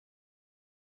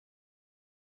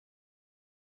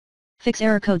Fix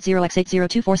error code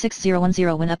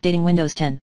 0x80246010 when updating Windows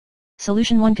 10.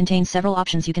 Solution 1 contains several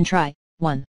options you can try.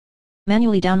 1.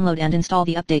 Manually download and install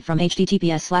the update from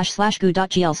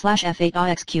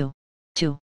https://goo.gl/f8oxq.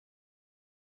 2.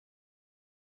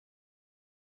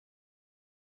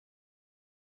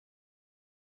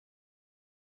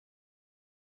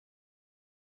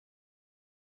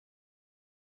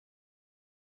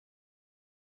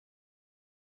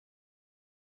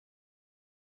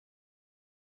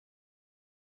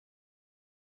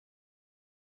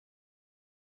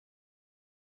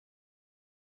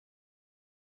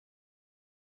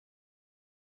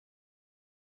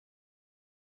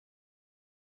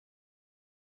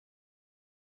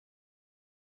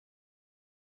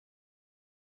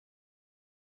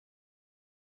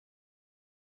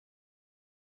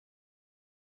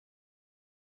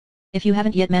 If you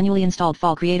haven't yet manually installed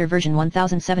Fall Creator version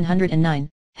 1709,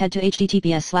 head to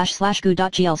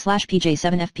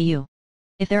https://goo.gl/pj7fpu.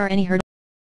 If there are any hurdles,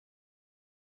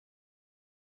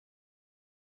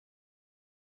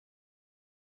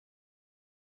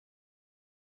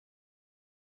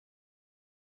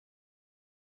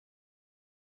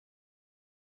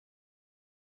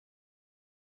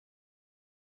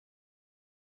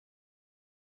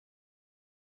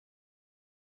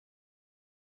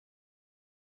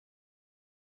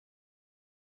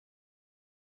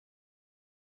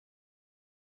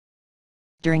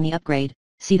 during the upgrade,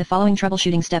 see the following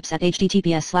troubleshooting steps at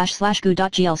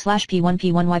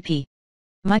https://goo.gl/p1p1yp.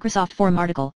 Microsoft Forum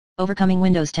article, Overcoming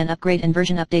Windows 10 Upgrade and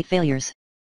Version Update Failures.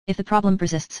 If the problem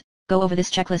persists, go over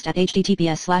this checklist at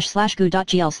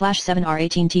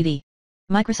https://goo.gl/7r18tv.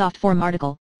 Microsoft Forum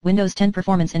article, Windows 10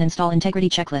 Performance and Install Integrity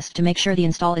Checklist to make sure the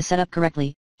install is set up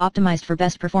correctly, optimized for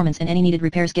best performance and any needed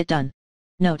repairs get done.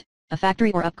 Note, a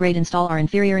factory or upgrade install are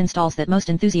inferior installs that most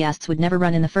enthusiasts would never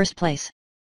run in the first place.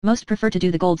 Most prefer to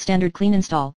do the gold standard clean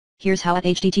install. Here's how at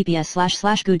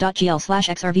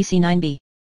https://goo.gl/xrvc9b.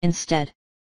 Instead.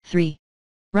 3.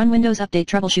 Run Windows Update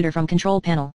Troubleshooter from Control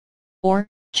Panel. Or,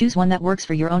 choose one that works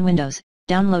for your own Windows.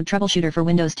 Download Troubleshooter for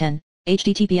Windows 10,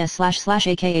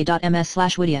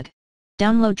 https://aka.ms/widiag.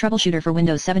 Download Troubleshooter for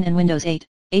Windows 7 and Windows 8,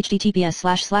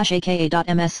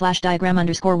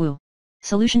 https://aka.ms/diagram_woo.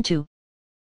 Solution 2.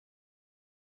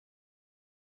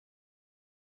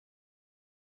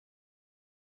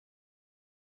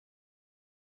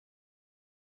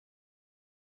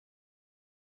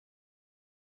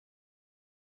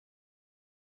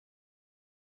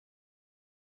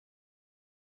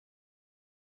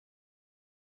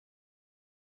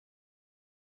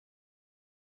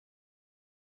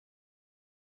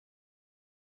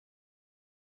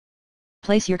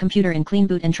 Place your computer in clean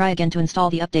boot and try again to install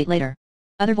the update later.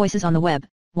 Other voices on the web.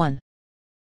 1.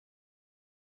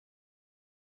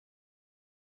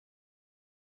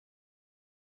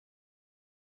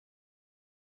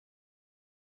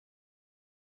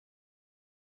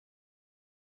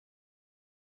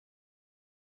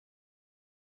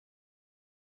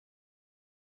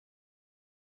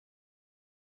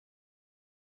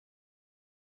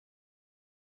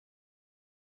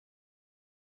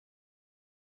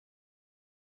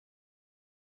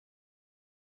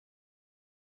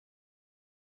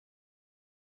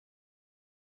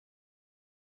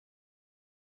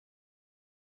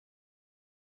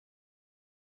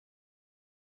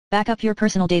 Back up your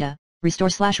personal data,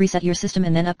 restore/reset your system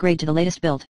and then upgrade to the latest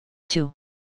build. 2.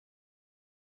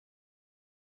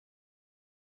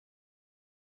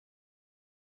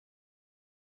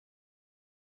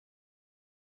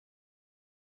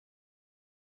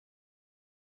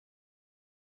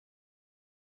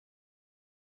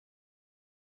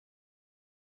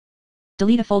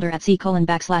 Delete a folder at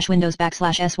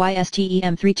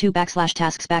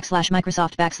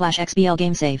c:/windows/system32/tasks/microsoft/xbl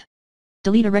game save.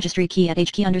 Delete a registry key at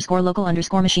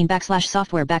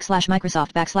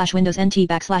hkey_local_machine/software/microsoft/windows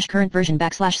nt/current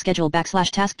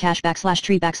version/schedule/task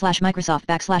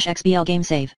cache/tree/microsoft/xbl game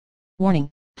save.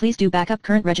 Warning, please do backup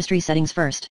current registry settings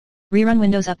first. Rerun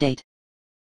Windows Update.